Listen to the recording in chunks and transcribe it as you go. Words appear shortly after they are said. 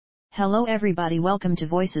Hello everybody, welcome to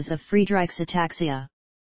Voices of Friedreich's Ataxia.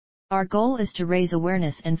 Our goal is to raise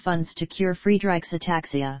awareness and funds to cure Friedreich's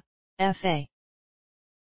Ataxia, FA.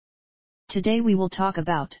 Today we will talk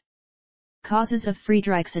about causes of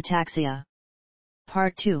Friedreich's Ataxia.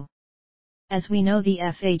 Part 2. As we know, the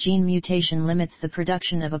FA gene mutation limits the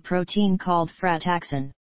production of a protein called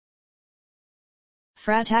frataxin.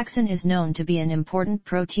 Frataxin is known to be an important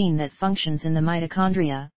protein that functions in the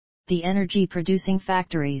mitochondria, the energy-producing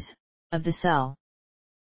factories of the cell.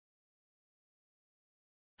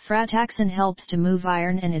 Frataxin helps to move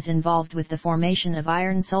iron and is involved with the formation of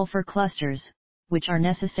iron-sulfur clusters, which are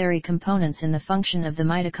necessary components in the function of the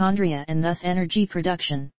mitochondria and thus energy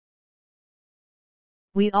production.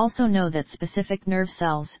 We also know that specific nerve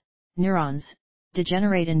cells, neurons,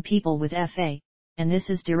 degenerate in people with FA, and this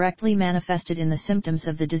is directly manifested in the symptoms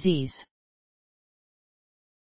of the disease.